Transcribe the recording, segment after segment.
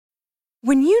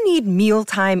When you need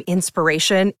mealtime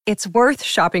inspiration, it's worth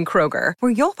shopping Kroger,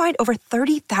 where you'll find over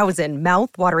 30,000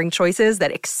 mouth-watering choices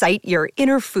that excite your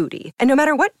inner foodie. And no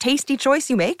matter what tasty choice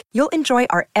you make, you'll enjoy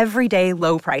our everyday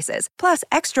low prices, plus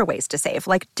extra ways to save,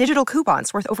 like digital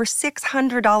coupons worth over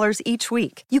 $600 each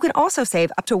week. You can also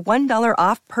save up to $1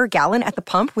 off per gallon at the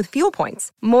pump with fuel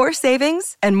points. More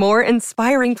savings and more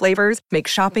inspiring flavors make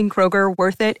shopping Kroger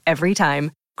worth it every time.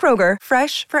 Kroger,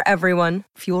 fresh for everyone.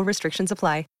 Fuel restrictions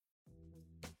apply.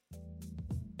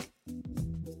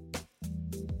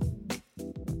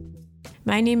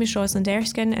 My name is Rosalind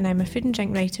Erskine and I'm a food and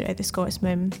drink writer at the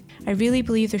Scotsman. I really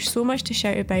believe there's so much to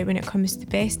shout about when it comes to the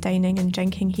best dining and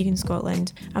drinking here in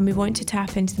Scotland, and we want to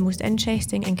tap into the most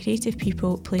interesting and creative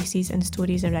people, places and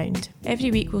stories around.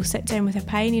 Every week we'll sit down with a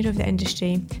pioneer of the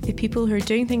industry, the people who are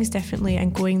doing things differently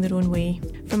and going their own way.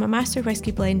 From a master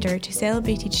whisky blender to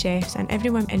celebrated chefs and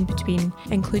everyone in between,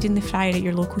 including the fryer at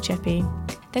your local chippy.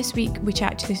 This week we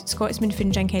chat to the Scotsman food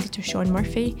and drink editor Sean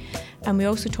Murphy, and we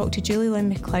also talk to Julie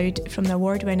Lynn McLeod from the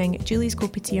award-winning Julie's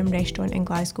Copateum restaurant in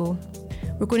Glasgow.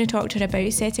 We're going to talk to her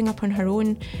about setting up on her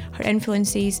own, her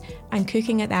influences, and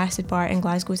cooking at the Acid Bar in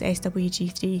Glasgow's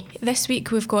SWG3. This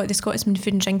week we've got the Scotsman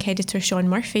food and drink editor Sean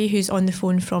Murphy, who's on the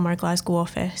phone from our Glasgow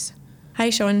office. Hi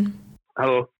Sean.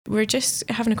 Hello. We're just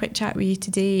having a quick chat with you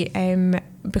today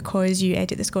because you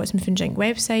edit the Scotsman Food and Drink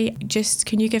website. Just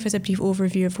can you give us a brief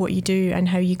overview of what you do and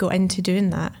how you got into doing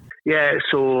that? Yeah,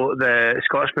 so the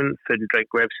Scotsman Food and Drink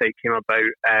website came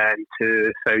about in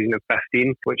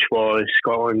 2015, which was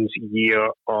Scotland's year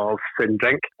of food and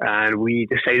drink, and we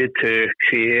decided to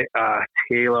create a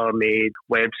tailor-made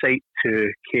website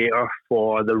to cater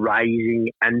for the rising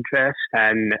interest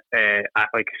in,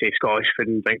 like I say, Scottish food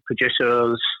and drink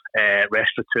producers,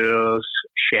 restaurateurs,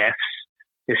 chefs,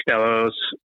 distillers,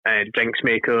 drinks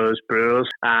makers, brewers,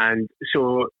 and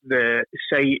so the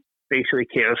site basically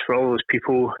caters for all those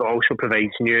people, but also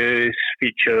provides news,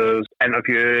 features,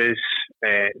 interviews,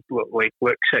 like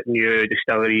looks at new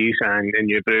distilleries and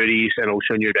new breweries and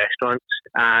also new restaurants.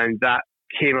 And that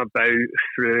came about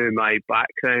through my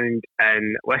background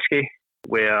in whisky,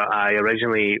 where I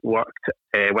originally worked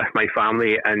with my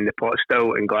family in the Pot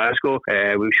Still in Glasgow,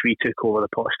 which we took over the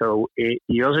Pot Still 8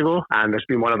 years ago. And there's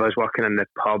been one of us working in the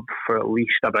pub for at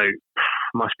least about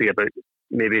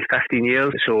maybe 15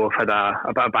 years. So I've had a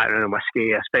bit of background in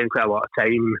whisky. I spent quite a lot of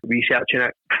time researching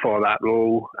it for that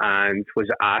role and was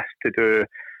asked to do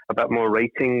a bit more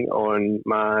writing on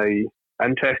my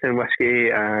interest in whisky,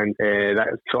 and that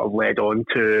sort of led on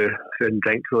to food and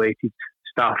drink related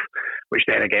stuff, which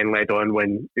then again led on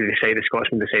when the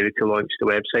Scotsman decided to launch the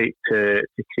website to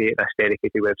create this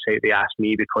dedicated website. They asked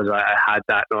me because I had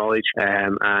that knowledge,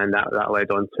 and that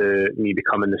led on to me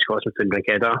becoming the Scotsman Food and Drink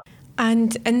editor.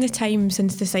 And in the time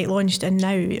since the site launched and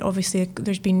now, obviously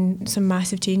there's been some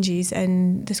massive changes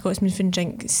in the Scotsman Food and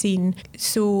Drink scene.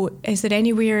 So is there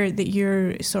anywhere that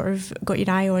you're sort of got your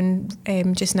eye on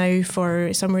just now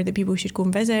for somewhere that people should go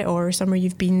and visit, or somewhere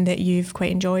you've been that you've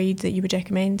quite enjoyed that you would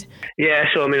recommend? Yeah,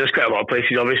 so I mean, there's quite a lot of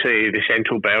places. Obviously, the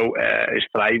Central Belt is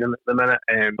thriving at the minute,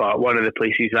 but one of the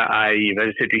places that I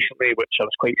visited recently, which I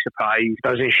was quite surprised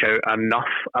doesn't shout enough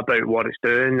about what it's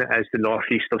doing, is the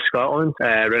northeast of Scotland,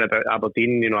 around about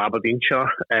Aberdeen, Aberdeenshire.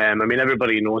 I mean,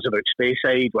 everybody knows about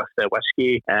Speyside with the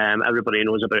whisky. Everybody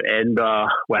knows about Edinburgh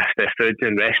with the food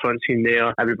and restaurant scene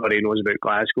there. Everybody knows about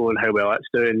Glasgow and how well it's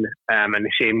doing. And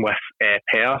the same with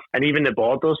Perth. And even the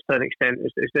Borders, to an extent,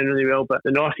 is doing really well. But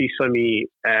the northeast for me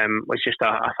was just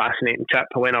a fascinating trip.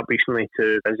 I went up recently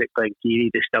to visit Glengarry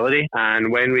Distillery.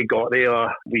 And when we got there,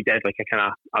 we did like a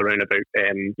kind of a roundabout,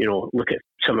 look at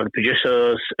some of the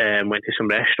producers, went to some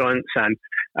restaurants, and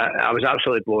I was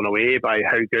absolutely blown away by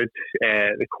how good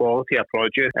the quality of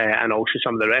produce and also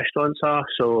some of the restaurants are.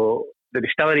 So the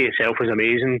distillery itself was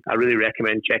amazing. I really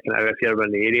recommend checking it out if you're ever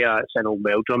in the area. It's in Old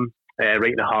Meldrum, right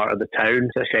in the heart of the town.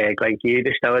 It's Glengarry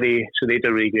Distillery, so they do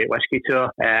a really great whisky tour.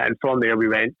 And from there we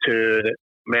went to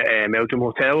the Meldrum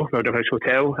House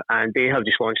Hotel, and they have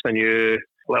just launched a new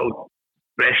little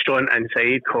restaurant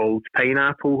inside called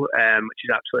Pineapple, which is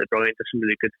absolutely brilliant. There's some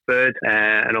really good food,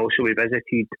 and also we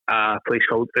visited a place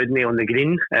called Udney on the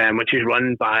Green, which is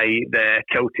run by the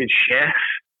Kilted chef,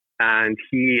 and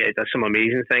he does some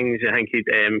amazing things. I think he'd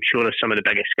shown us some of the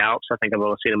biggest scallops I think I've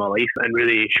ever seen in my life, and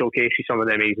really showcases some of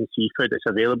the amazing seafood that's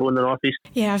available in the northeast.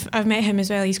 Yeah, I've met him as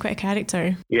well. He's quite a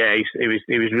character. Yeah, he was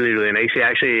really, really nice. He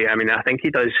actually, I think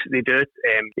they do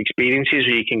experiences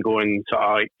where you can go and sort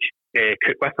of like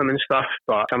cook with him and stuff,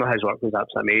 but some of his work was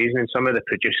absolutely amazing, and some of the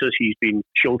producers he's been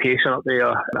showcasing up there.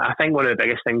 I think one of the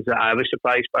biggest things that I was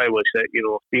surprised by was that,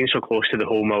 being so close to the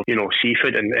home of,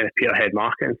 seafood and Peterhead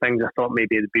Market and things, I thought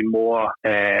maybe there'd be more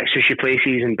sushi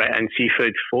places and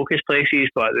seafood focused places,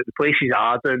 but the places that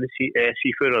are doing the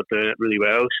seafood are doing it really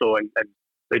well. So, and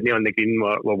Sydney on the Green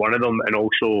were one of them, and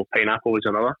also Pineapple was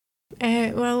another.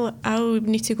 Well, I'll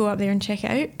need to go up there and check it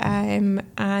out,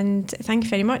 and thank you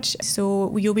very much.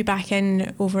 So you'll be back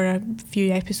in over a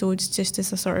few episodes just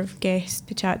as a sort of guest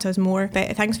to chat to us more,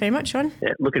 but thanks very much, Sean.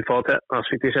 Yeah, looking forward to it. I'll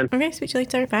speak to you soon. Okay, speak to you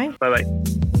later. Bye. Bye.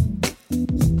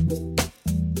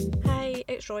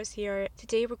 It's Roz here.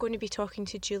 Today we're going to be talking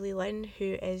to Julie Lin,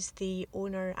 who is the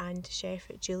owner and chef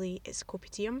at Julie It's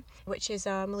Kopitiam, which is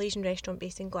a Malaysian restaurant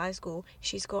based in Glasgow.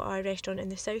 She's got a restaurant in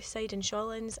the south side in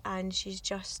Shawlands, and she's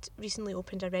just recently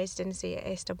opened a residency at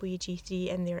SWG3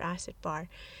 in their acid bar.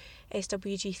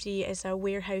 SWG3 is a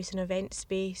warehouse and event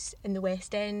space in the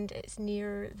West End. It's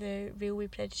near the railway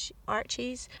bridge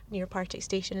arches, near Partick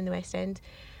Station in the West End.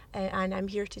 And I'm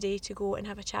here today to go and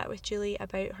have a chat with Julie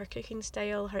about her cooking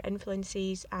style, her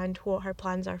influences, and what her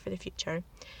plans are for the future.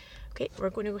 Okay, we're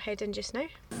going to go head in just now.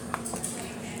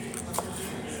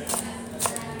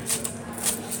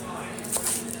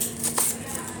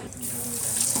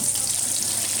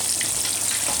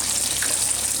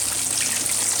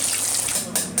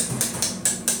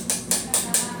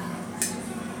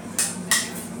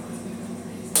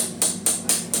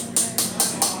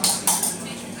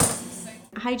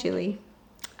 Hi Julie.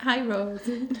 Hi Rose.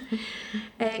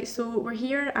 So we're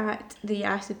here at the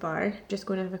Acid Bar, just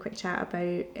going to have a quick chat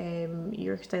about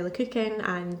your style of cooking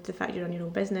and the fact you're on your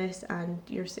own business and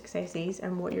your successes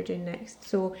and what you're doing next.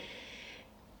 So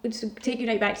take you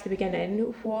right back to the beginning.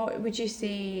 What would you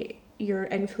say your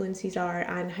influences are,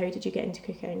 and how did you get into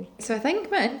cooking? So I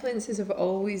think my influences have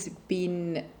always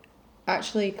been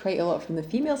actually quite a lot from the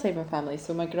female side of my family.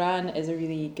 So my gran is a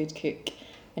really good cook,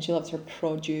 and she loves her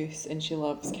produce, and she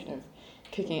loves kind of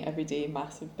cooking every day,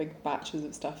 massive big batches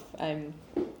of stuff. And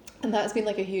that's been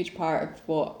like a huge part of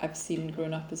what I've seen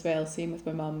growing up as well. Same with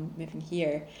my mum moving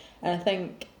here. And I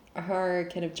think her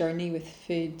kind of journey with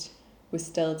food was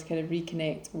still to kind of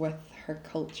reconnect with her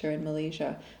culture in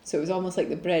Malaysia. So it was almost like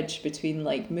the bridge between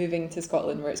like moving to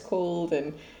Scotland where it's cold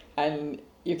and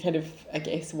you're kind of, I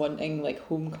guess, wanting like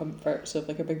home comforts of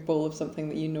like a big bowl of something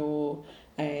that you know.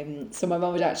 So my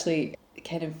mum would actually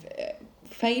kind of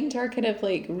find her kind of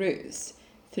like roots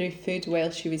through food while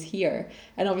she was here,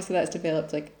 and obviously that's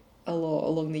developed like a lot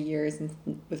along the years,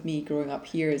 and with me growing up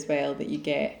here as well, that you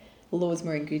get loads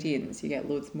more ingredients, you get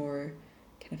loads more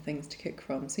kind of things to cook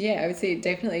from. So yeah, I would say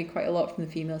definitely quite a lot from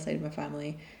the female side of my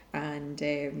family,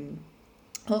 and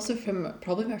also from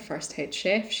probably my first head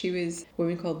chef. She was a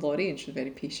woman called Laurie, and she was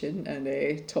very patient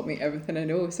and taught me everything I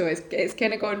know. So it's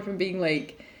kind of gone from being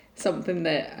like something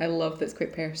that I love that's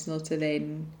quite personal to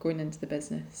then going into the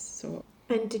business. So.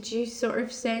 And did you sort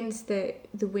of sense that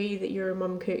the way that your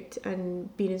mum cooked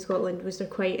and being in Scotland, was there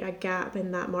quite a gap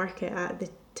in that market at the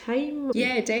time?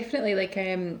 Yeah, definitely. Like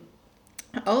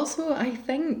also I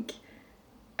think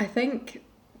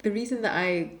the reason that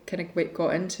I kind of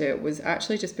got into it was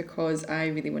actually just because I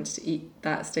really wanted to eat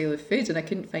that style of food, and I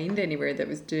couldn't find anywhere that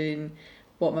was doing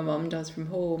what my mum does from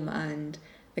home, and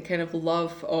the kind of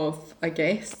love of, I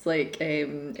guess, like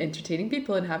entertaining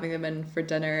people and having them in for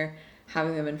dinner,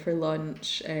 having them in for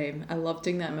lunch. I love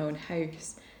doing that in my own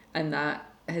house, and that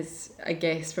has, I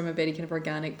guess, from a very kind of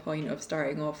organic point of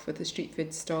starting off with a street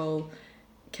food stall,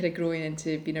 kind of growing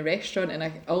into being a restaurant. And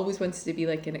I always wanted to be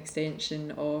like an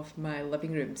extension of my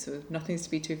living room, so nothing's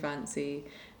to be too fancy,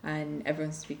 and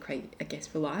everyone's to be quite, I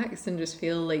guess, relaxed and just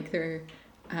feel like they're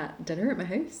at dinner at my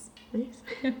house. Nice.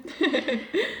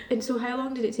 And so how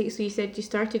long did it take? So you said you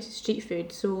started street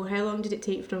food, so how long did it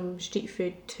take from street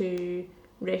food to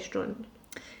restaurant?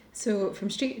 So from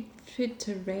street food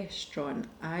to restaurant,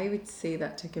 I would say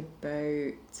that took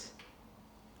about,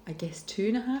 I guess,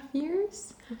 2.5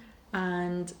 years.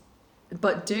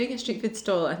 But doing a street food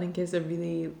stall, I think, is a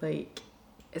really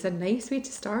it's a nice way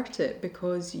to start it,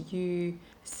 because you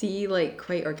see like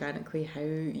quite organically how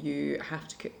you have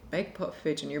to cook a big pot of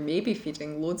food, and you're maybe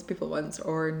feeding loads of people at once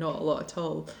or not a lot at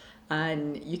all.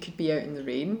 And you could be out in the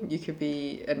rain, you could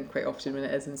be, and quite often when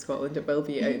it is in Scotland, it will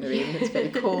be out in the rain, it's very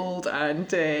cold,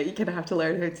 and you kind of have to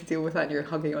learn how to deal with that, and you're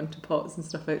hugging onto pots and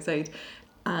stuff outside.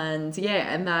 And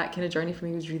yeah, and that kind of journey for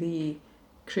me was really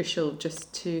crucial,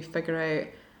 just to figure out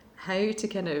how to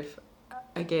kind of,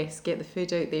 I guess, get the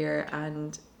food out there.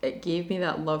 And it gave me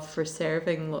that love for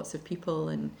serving lots of people,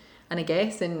 and I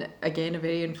guess in, again, a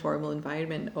very informal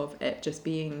environment of it just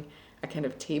being a kind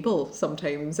of table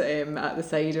sometimes at the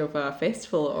side of a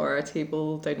festival, or a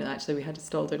table down, actually we had a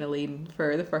stall down a lane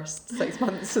for the first 6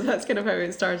 months, so that's kind of how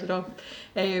it started off.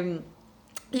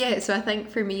 Yeah, so I think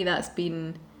for me that's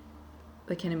been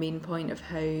the kind of main point of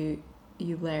how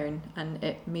you learn, and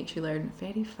it makes you learn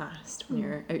very fast when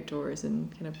you're outdoors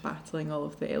and kind of battling all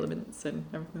of the elements and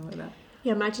everything like that.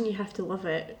 Yeah, imagine you have to love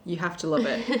it. You have to love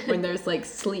it. When there's like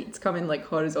sleet coming like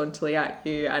horizontally at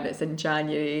you and it's in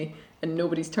January and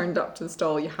nobody's turned up to the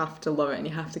stall, you have to love it, and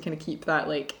you have to kind of keep that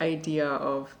like idea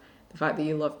of the fact that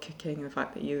you love cooking, the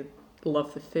fact that you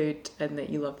love the food and that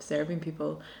you love serving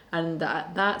people. And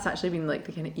that's actually been like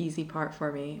the kind of easy part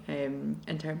for me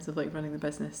in terms of like running the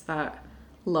business, that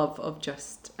love of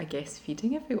just, I guess,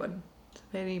 feeding everyone. It's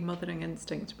a very mothering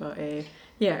instinct, but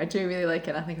yeah, I do really like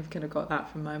it. I think I've kind of got that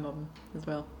from my mum as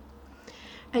well.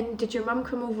 And did your mum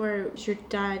come over? Was your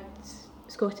dad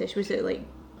Scottish? Was it like...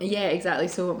 Yeah, exactly.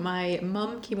 So my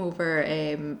mum came over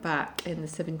back in the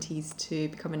 70s to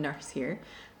become a nurse here,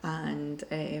 and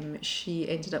she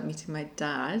ended up meeting my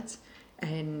dad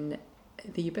in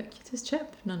the Ubiquitous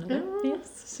chip, none of it.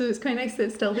 Yes, so it's quite nice that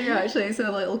it's still there actually. It's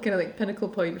a little kind of like pinnacle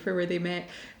point for where they met,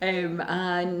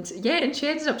 and yeah, and she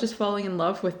ended up just falling in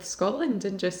love with Scotland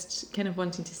and just kind of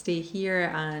wanting to stay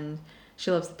here, and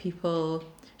she loves the people.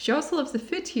 She also loves the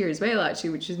food here as well actually,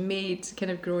 which has made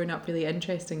kind of growing up really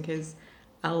interesting, because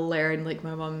I'll learn like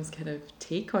my mum's kind of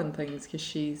take on things, because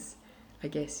she's, I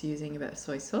guess, using a bit of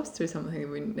soy sauce or something that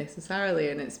wouldn't necessarily,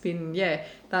 and it's been, yeah,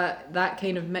 that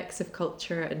kind of mix of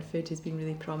culture and food has been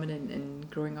really prominent in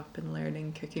growing up and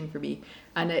learning cooking for me.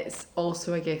 And it's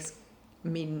also, I guess,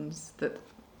 means that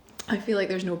I feel like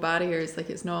there's no barriers, like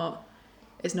it's not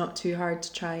too hard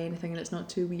to try anything, and it's not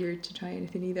too weird to try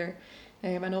anything either.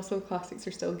 And also the classics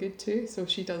are still good too, so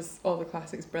she does all the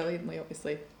classics brilliantly,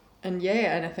 obviously. And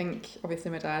yeah, and I think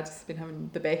obviously my dad's been having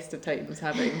the best of times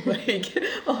having like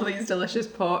all these delicious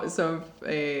pots of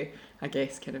I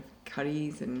guess kind of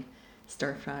curries and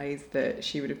stir fries that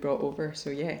she would have brought over.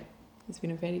 So yeah, it's been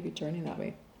a very good journey that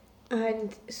way.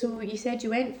 And so you said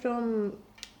you went from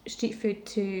street food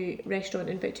to restaurant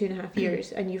in about 2.5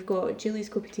 years, and you've got Julie's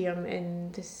Copateum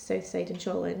in the south side in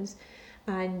Shawlands,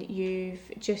 and you've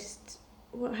just...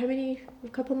 a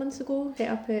couple of months ago, hit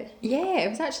up it? Yeah, it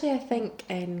was actually, I think,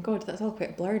 God, that's all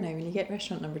quite a blur now. When you get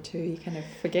restaurant number 2, you kind of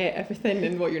forget everything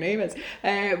and what your name is.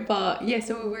 But yeah,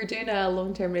 so we're doing a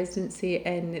long-term residency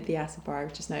in the Acid Bar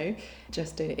just now,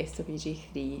 just down at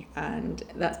SWG3, and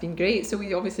that's been great. So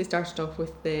we obviously started off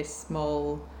with the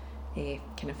small,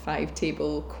 kind of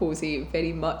 5-table, cosy,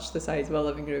 very much the size of a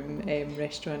living room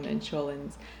restaurant in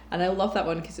Shawlands. And I love that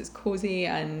one because it's cosy,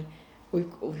 and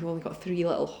we've only got 3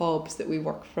 little hobs that we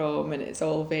work from, and it's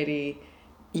all very,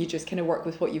 you just kind of work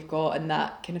with what you've got, and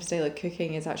that kind of style of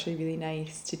cooking is actually really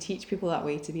nice to teach people that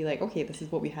way, to be like, okay, this is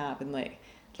what we have, and like,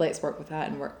 let's work with that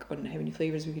and work on how many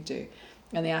flavours we could do.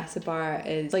 And the Acid Bar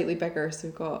is slightly bigger, so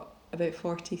we've got about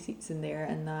 40 seats in there,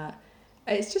 and that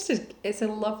it's a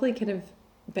lovely kind of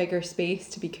bigger space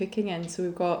to be cooking in. So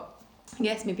we've got, I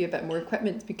guess, maybe a bit more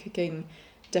equipment to be cooking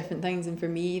different things, and for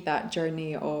me that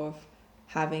journey of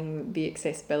having the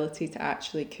accessibility to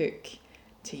actually cook,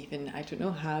 to even, I don't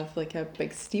know, have like a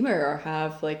big steamer, or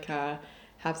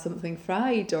have something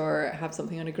fried, or have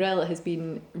something on a grill, it has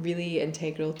been really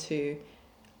integral to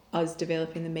us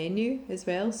developing the menu as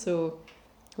well. So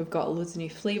we've got loads of new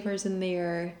flavours in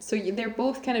there. So they're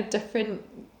both kind of different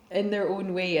in their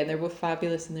own way, and they're both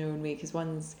fabulous in their own way, because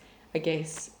one's, I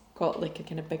guess, got like a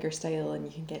kind of bigger style, and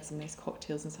you can get some nice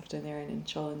cocktails and stuff down there, and in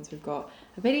Shawlands we've got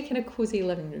a very kind of cosy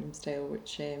living room style,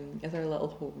 which is our little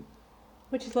home,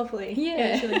 which is lovely.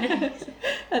 Yeah, it's really nice.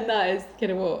 And that is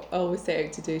kind of what I always set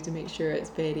out to do, to make sure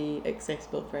it's very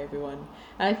accessible for everyone.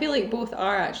 And I feel like both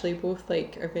are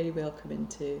very welcoming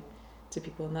to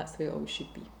people, and that's the way it always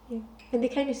should be. Yeah, and they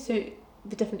kind of suit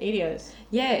the different areas.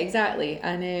 Yeah, exactly.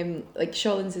 And like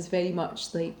Shawlands is very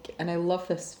much like, and I love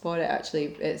this for it actually,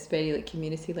 it's very like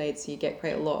community led, so you get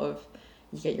quite a lot of,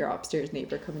 you get your upstairs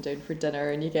neighbour coming down for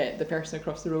dinner, and you get the person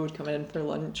across the road coming in for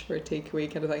lunch, for a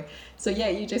takeaway kind of thing. So yeah,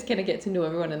 you just kind of get to know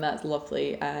everyone, and that's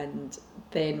lovely. And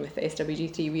then with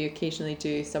SWG3 we occasionally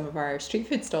do some of our street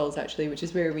food stalls actually, which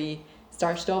is where we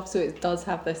started off. So it does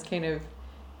have this kind of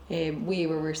way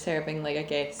where we're serving, like, I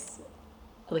guess,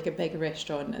 like a big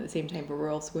restaurant at the same time, but we're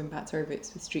also going back to our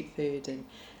roots with street food and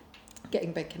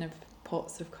getting big kind of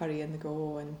pots of curry on the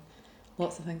go and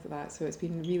lots of things like that. So it's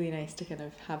been really nice to kind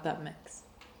of have that mix.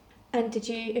 And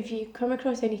have you come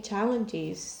across any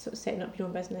challenges sort of setting up your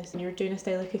own business, and you're doing a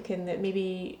style of cooking that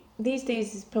maybe these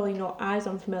days is probably not as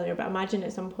unfamiliar, but I imagine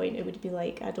at some point it would be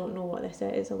like, I don't know what this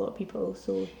is, a lot of people,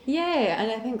 so... Yeah, and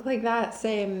I think like that's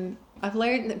I've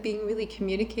learned that being really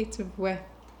communicative with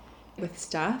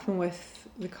staff and with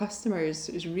the customers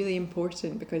is really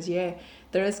important, because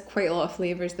there is quite a lot of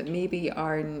flavours that maybe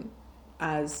aren't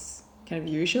as kind of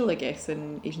usual, I guess,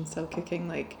 in Asian style cooking.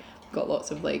 Like, we've got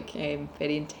lots of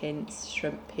very intense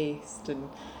shrimp paste and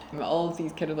all of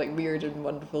these kind of weird and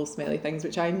wonderful smelly things,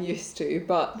 which I'm used to,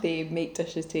 but they make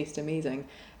dishes taste amazing.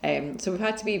 So we've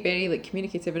had to be very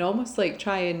communicative and almost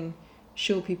try and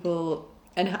show people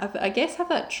and have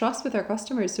that trust with our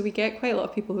customers. So we get quite a lot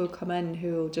of people who come in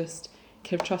who will just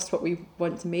kind of trust what we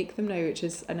want to make them now, which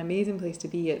is an amazing place to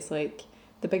be. It's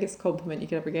the biggest compliment you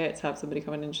could ever get, to have somebody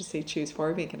come in and just say, choose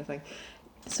for me, kind of thing.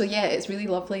 So it's really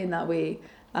lovely in that way.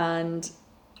 And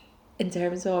in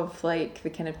terms of the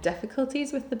kind of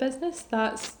difficulties with the business,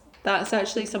 that's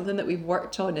actually something that we've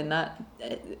worked on, in that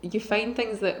you find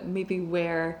things that maybe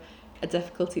were a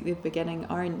difficulty at the beginning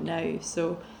aren't now.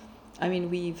 So I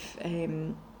mean, we've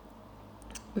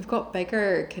got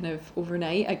bigger kind of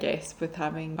overnight, I guess, with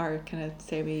having our kind of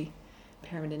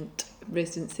semi-permanent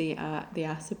residency at the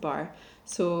Acid Bar.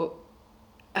 So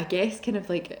I guess kind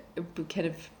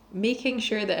of making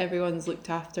sure that everyone's looked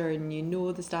after and you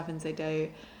know the staff inside out,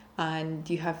 and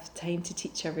you have time to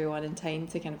teach everyone and time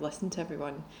to kind of listen to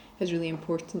everyone is really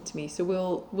important to me. So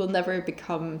we'll never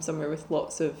become somewhere with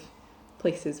lots of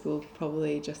places. We'll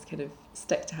probably just kind of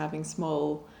stick to having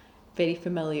small, very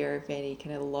familiar, very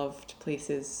kind of loved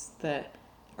places that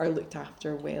are looked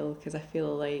after well, because I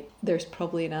feel like there's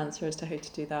probably an answer as to how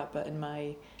to do that, but in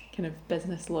my kind of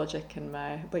business logic and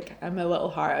my I'm a little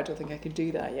heart, I don't think I could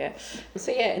do that yet.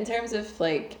 So in terms of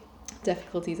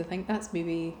difficulties, I think that's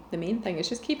maybe the main thing. It's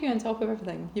just keeping on top of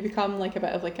everything. You become a bit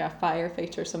of a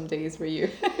firefighter some days, where you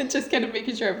just kind of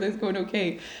making sure everything's going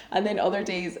okay, and then other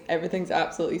days everything's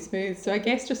absolutely smooth. So I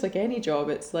guess just like any job,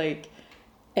 it's it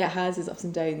has its ups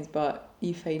and downs, but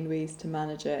you find ways to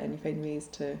manage it, and you find ways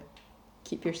to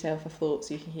keep yourself afloat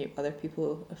so you can keep other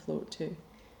people afloat too.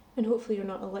 And hopefully you're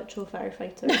not a literal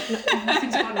firefighter.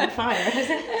 Nothing's gone on fire, has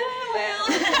it?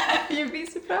 Well, you'd be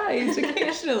surprised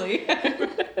occasionally.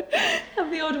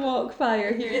 Have the odd walk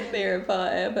fire here and there,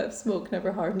 but a bit of smoke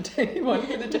never harmed anyone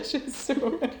for the dishes.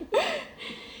 So.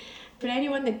 For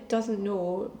anyone that doesn't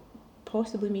know,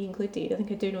 possibly me included, I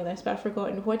think I do know this, but I've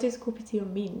forgotten, what does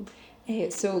kopitiam mean?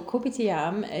 So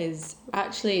kopitiam is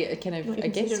actually a kind of, I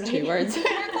guess, two words.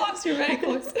 You're very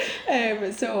close.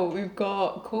 So we've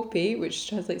got kopi, which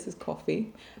translates as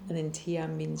coffee, and then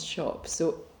tiam means shop.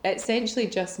 So it essentially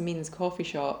just means coffee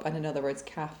shop, and in other words,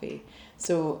 cafe.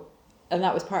 So, and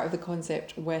that was part of the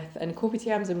concept and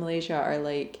kopitiams in Malaysia are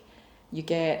you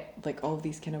get all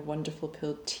these kind of wonderful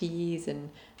pulled teas and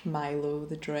Milo,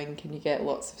 the drink, and you get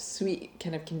lots of sweet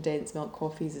kind of condensed milk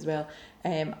coffees as well,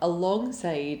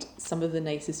 alongside some of the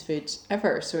nicest food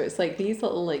ever. So it's these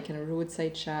little kind of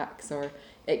roadside shacks, or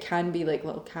it can be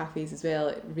little cafes as well.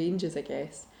 It ranges, I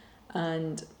guess.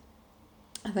 And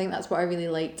I think that's what I really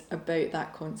liked about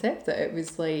that concept, that it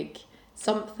was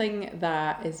something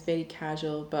that is very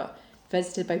casual but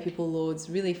visited by people loads,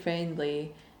 really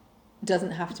friendly,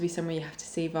 doesn't have to be somewhere you have to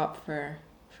save up for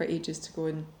ages to go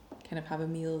and kind of have a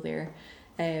meal there,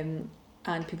 and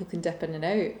people can dip in and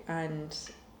out,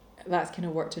 and that's kind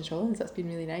of worked in Shawlands. That's been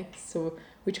really nice. So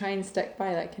we try and stick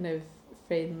by that kind of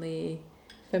friendly,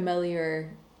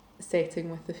 familiar setting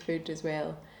with the food as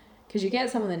well, because you get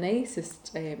some of the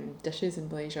nicest dishes in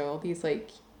Malaysia, all these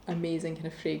amazing kind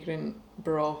of fragrant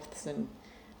broths and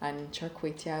char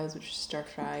kway teows, which are stir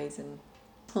fries, and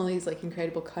all these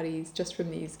incredible curries just from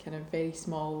these kind of very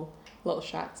small little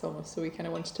shacks almost. So we kind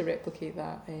of wanted to replicate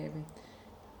that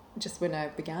just when I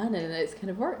began, and it's kind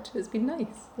of worked. It's been nice.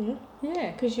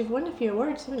 Yeah, because you've won a few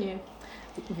awards, haven't you?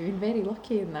 We've been very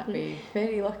lucky in that way.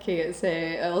 Very lucky. It's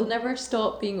it'll never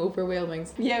stop being overwhelming.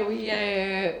 Yeah,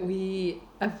 we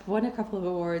have won a couple of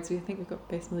awards. We think we've got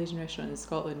Best Malaysian Restaurant in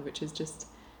Scotland, which is just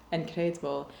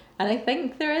incredible. And I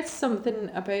think there is something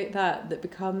about that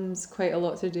becomes quite a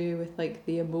lot to do with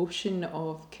the emotion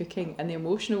of cooking and the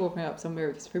emotion of opening up somewhere.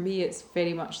 Because for me, it's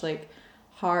very much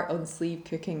heart on sleeve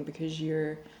cooking, because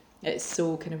it's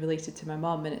so kind of related to my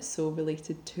mum, and it's so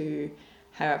related to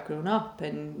how I've grown up,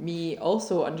 and me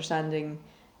also understanding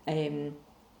I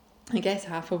guess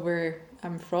half of where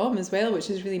I'm from as well, which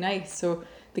is really nice. So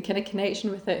the kind of connection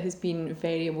with it has been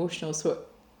very emotional. So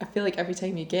I feel every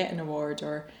time you get an award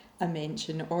or a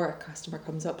mention, or a customer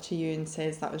comes up to you and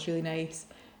says that was really nice,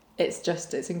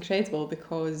 it's incredible,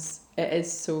 because it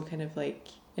is so kind of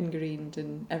ingrained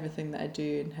in everything that I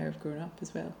do and how I've grown up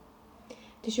as well.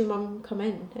 Does your mum come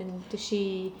in, and does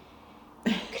she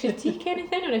critique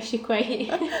anything, or is she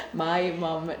quite... My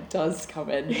mum does come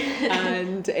in,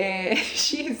 and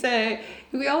she's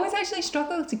we always actually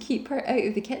struggle to keep her out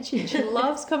of the kitchen. She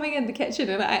loves coming in the kitchen,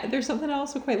 and there's something I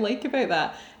also quite like about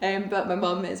that. But my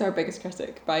mum is our biggest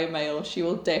critic by a mile. She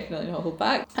will definitely not hold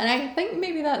back, and I think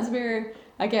maybe that's where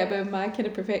I get a bit of my kind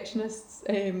of perfectionist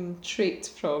trait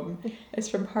from. Is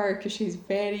from her, because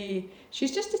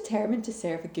she's just determined to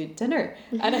serve a good dinner,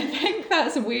 and I think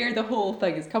that's where the whole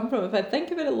thing has come from. If I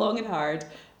think about it long and hard,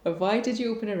 of why did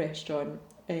you open a restaurant,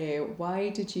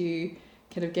 why did you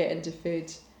kind of get into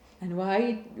food, and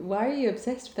why are you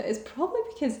obsessed with it? It's probably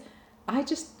because I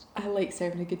like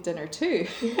serving a good dinner too,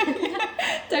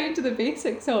 down to the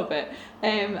basics of it.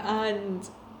 And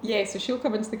yeah, so she'll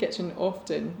come into the kitchen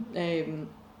often,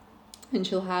 and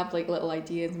she'll have like little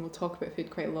ideas, and we'll talk about food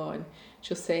quite a lot, and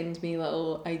she'll send me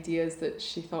little ideas that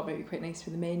she thought might be quite nice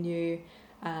for the menu,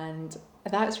 and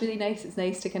that's really nice. It's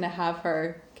nice to kind of have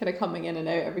her kind of coming in and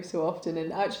out every so often.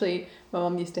 And actually my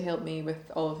mum used to help me with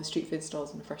all of the street food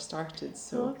stalls when I first started,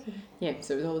 so yeah,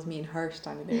 so it was always me and her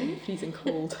standing there in the freezing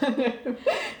cold.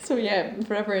 So yeah, I'm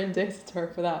forever indebted to her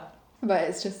for that. But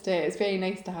it's just it's very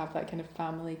nice to have that kind of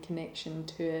family connection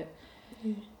to it,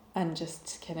 and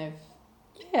just kind of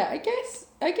I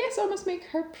guess almost make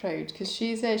her proud, because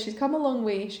she's come a long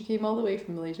way. She came all the way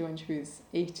from Malaysia when she was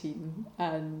 18,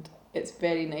 and it's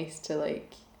very nice to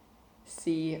like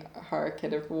see her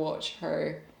kind of watch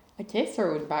her, I guess,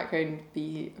 her own background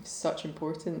be of such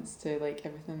importance to like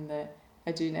everything that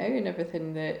I do now and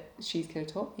everything that she's kind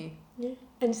of taught me. Yeah,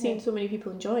 and seeing so many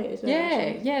people enjoy it as well.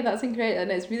 Yeah, that's incredible,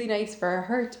 and it's really nice for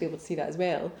her to be able to see that as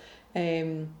well.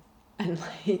 And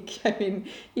like, I mean,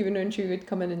 even when she would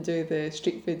come in and do the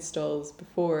street food stalls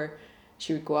before,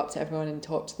 she would go up to everyone and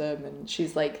talk to them, and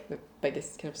she's like the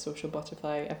biggest kind of social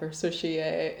butterfly ever. So she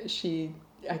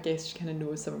I guess she kind of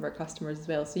knows some of our customers as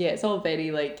well. So yeah, it's all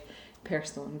very like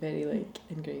personal and very like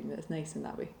ingrained. It's nice in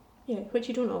that way. Yeah, which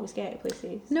you don't always get at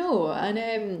places. No,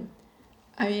 and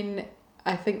I mean,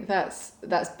 I think that's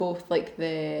both like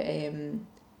the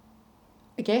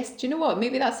I guess, do you know what,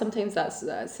 maybe that's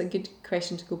a good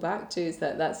question to go back to, is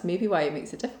that's maybe why it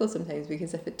makes it difficult sometimes,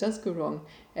 because if it does go wrong,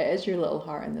 it is your little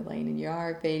heart in the line, and you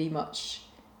are very much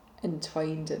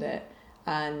entwined in it,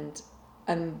 and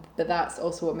but that's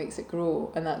also what makes it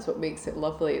grow, and that's what makes it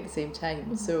lovely at the same time.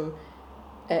 Mm-hmm. So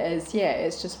it is,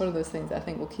 it's just one of those things that I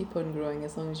think will keep on growing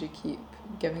as long as you keep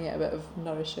giving it a bit of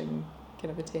nourishing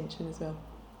kind of attention as well.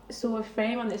 So for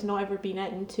anyone that's not ever been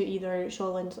into either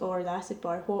Shawlands or the Acid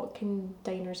Bar, what can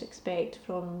diners expect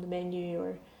from the menu?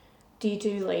 Or do you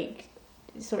do like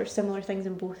sort of similar things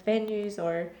in both venues,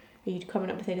 or are you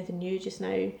coming up with anything new just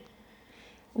now?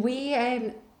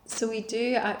 So we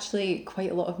do actually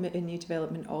quite a lot of new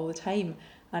development all the time,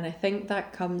 and I think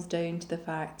that comes down to the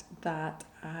fact that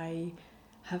I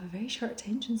have a very short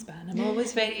attention span. I'm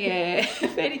always very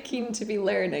very keen to be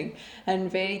learning,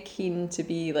 and very keen to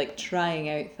be like trying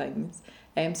out things.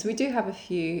 So we do have a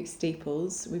few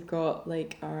staples. We've got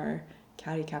like our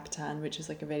Curry Capitan, which is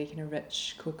like a very kind of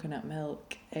rich coconut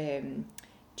milk,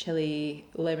 chili,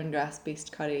 lemongrass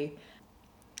based curry.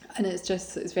 And it's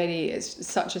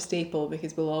such a staple,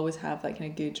 because we'll always have that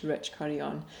kind of good rich curry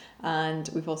on. And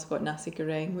we've also got nasi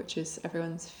goreng, which is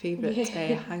everyone's favourite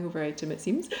hangover item, it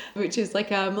seems, which is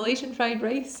like a Malaysian fried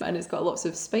rice, and it's got lots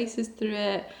of spices through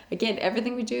it. Again,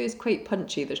 everything we do is quite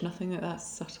punchy. There's nothing that's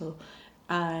subtle.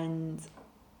 And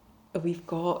we've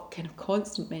got kind of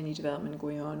constant menu development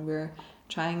going on. We're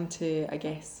trying to, I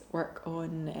guess, work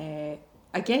on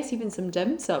even some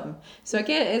dim sum. So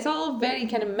again, it's all very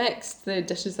kind of mixed, the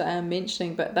dishes that I'm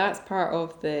mentioning, but that's part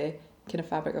of the kind of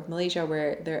fabric of Malaysia,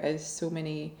 where there is so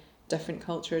many different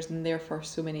cultures, and therefore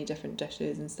so many different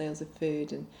dishes and styles of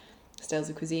food and styles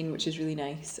of cuisine, which is really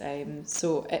nice.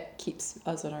 So it keeps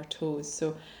us on our toes.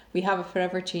 So we have a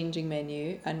forever changing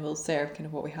menu, and we'll serve kind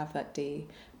of what we have that day.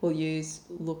 We'll use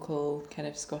local kind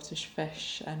of Scottish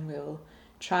fish, and we'll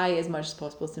try as much as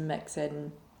possible to mix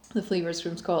in the flavours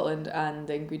from Scotland and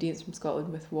the ingredients from Scotland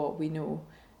with what we know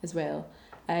as well.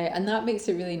 And that makes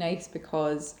it really nice,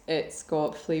 because it's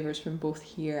got flavours from both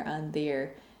here and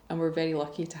there. And we're very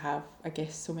lucky to have, I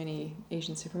guess, so many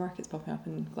Asian supermarkets popping up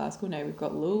in Glasgow now. We've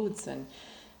got loads, and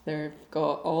they've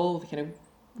got all the kind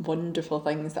of wonderful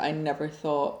things that I never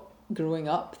thought growing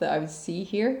up that I would see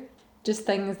here. Just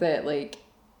things that, like,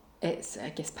 it's,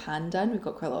 I guess, pandan. We've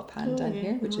got quite a lot of pandan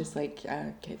here, which is like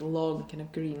a long kind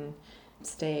of green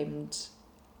stemmed,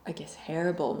 I guess,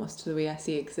 herb almost, to the way I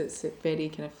see it, because it's very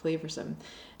kind of flavoursome.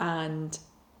 And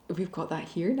we've got that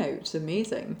here now, which is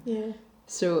amazing. Yeah.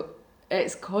 So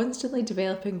it's constantly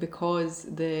developing, because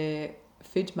the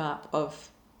food map of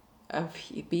of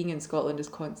being in Scotland is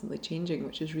constantly changing,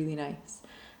 which is really nice.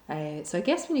 So I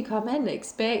guess when you come in,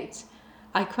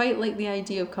 I quite like the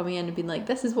idea of coming in and being like,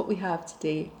 this is what we have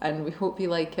today, and we hope you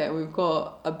like it. We've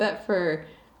got a bit for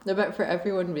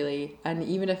everyone, really. And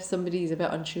even if somebody's a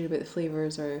bit unsure about the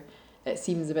flavours or it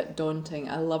seems a bit daunting,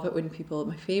 I love it when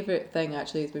my favourite thing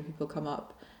actually is when people come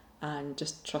up and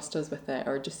just trust us with it,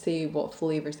 or just say what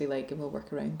flavours they like and we'll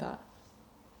work around that.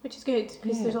 Which is good,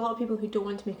 because there's a lot of people who don't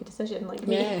want to make a decision, like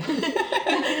me.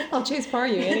 Yeah. I'll choose for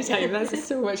you anytime. That's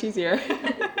so much easier.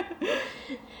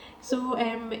 So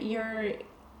you're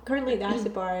currently at the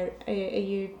Acid Bar.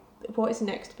 What is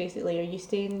next, basically? Are you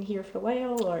staying here for a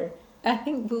while, or...? I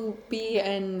think we'll be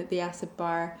in the Acid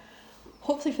Bar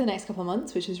hopefully for the next couple of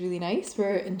months, which is really nice.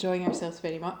 We're enjoying ourselves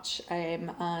very much,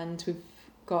 and we've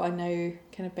got a now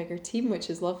kind of bigger team, which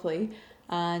is lovely,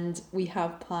 and we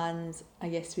have plans, I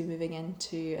guess, to be moving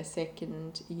into a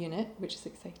second unit, which is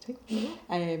exciting.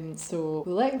 So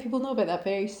we're letting people know about that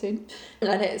very soon,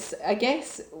 and I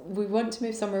guess we want to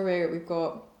move somewhere where we've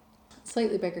got a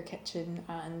slightly bigger kitchen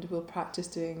and we'll practice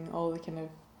doing all the kind of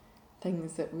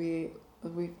things that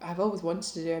I've always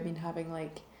wanted to do. I mean, having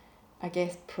I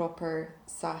guess proper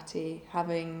satay,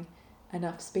 having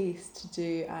enough space to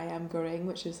do ayam goreng,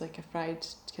 which is like a fried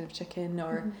kind of chicken,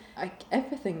 or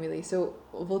everything really. So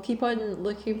we'll keep on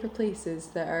looking for places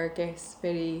that are,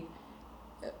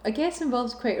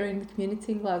 involved quite around the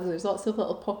community in Glasgow. There's lots of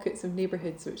little pockets of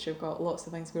neighbourhoods which have got lots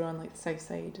of things going on, like the South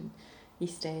Side and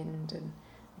East End and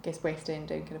I guess West End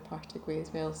down kind of Partick Way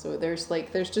as well. So there's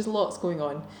just lots going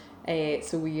on.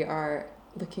 So we are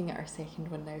looking at our second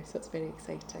one now, so it's very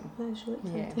exciting. That's really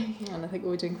exciting. Yeah, and I think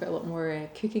we're doing quite a lot more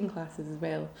cooking classes as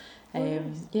well.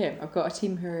 Nice. Yeah, I've got a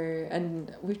team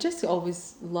and we've just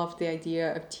always loved the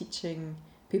idea of teaching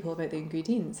people about the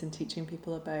ingredients and teaching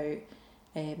people about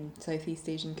Southeast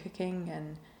Asian cooking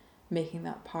and making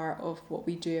that part of what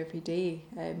we do every day.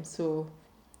 So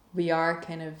we are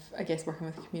kind of, I guess, working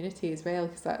with the community as well,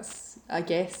 because that's, I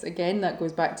guess, again, that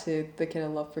goes back to the kind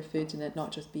of love for food and it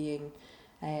not just being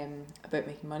about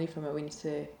making money from it. We need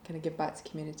to kind of give back to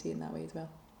community in that way as well.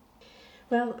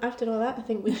 Well, after all that, I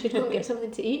think we should go get something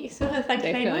to eat, so thank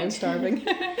you very much. I'm starving.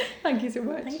 Thank you so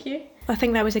much. Thank you. I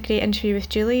think that was a great interview with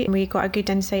Julie, and we got a good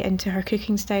insight into her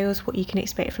cooking styles, what you can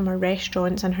expect from her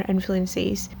restaurants and her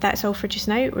influences. That's all for just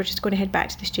now. We're just going to head back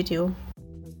to the studio.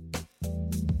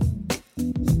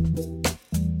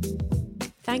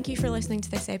 Thank you for listening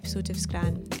to this episode of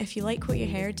Scran. If you like what you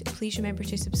heard, please remember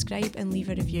to subscribe and leave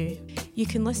a review. You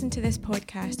can listen to this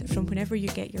podcast from whenever you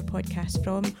get your podcast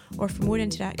from, or for more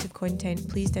interactive content,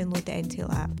 please download the Entail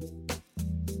app.